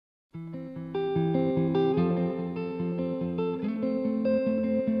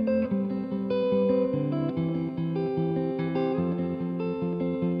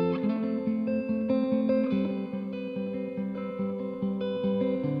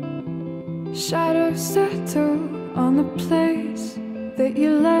Shadows settle on the place that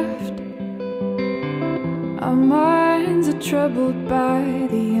you left. Our minds are troubled by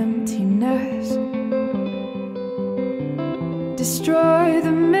the emptiness. Destroy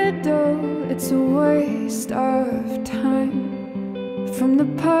the middle, it's a waste of time. From the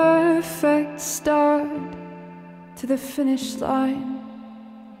perfect start to the finish line.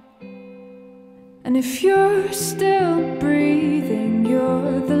 And if you're still breathing,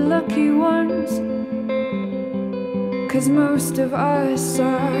 you're the lucky ones. 'Cause most of us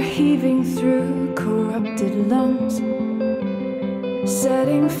are heaving through corrupted lungs,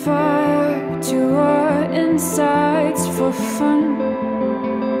 setting fire to our insides for fun,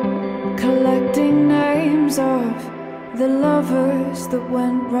 collecting names of the lovers that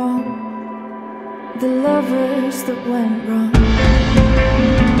went wrong, the lovers that went wrong.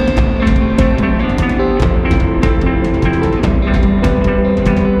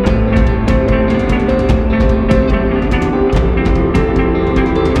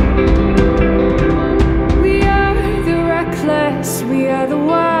 We are the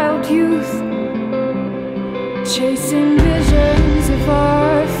wild youth, chasing visions of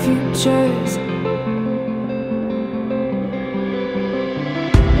our futures.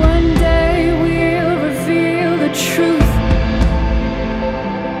 One day we'll reveal the truth,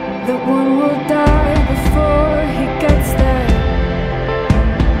 that one will die before he gets there.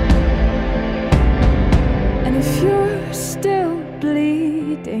 And if you're still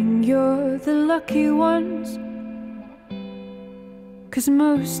bleeding, you're the lucky ones. 'Cause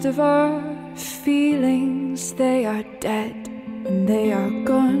most of our feelings, they are dead and they are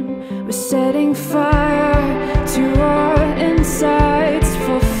gone. We're setting fire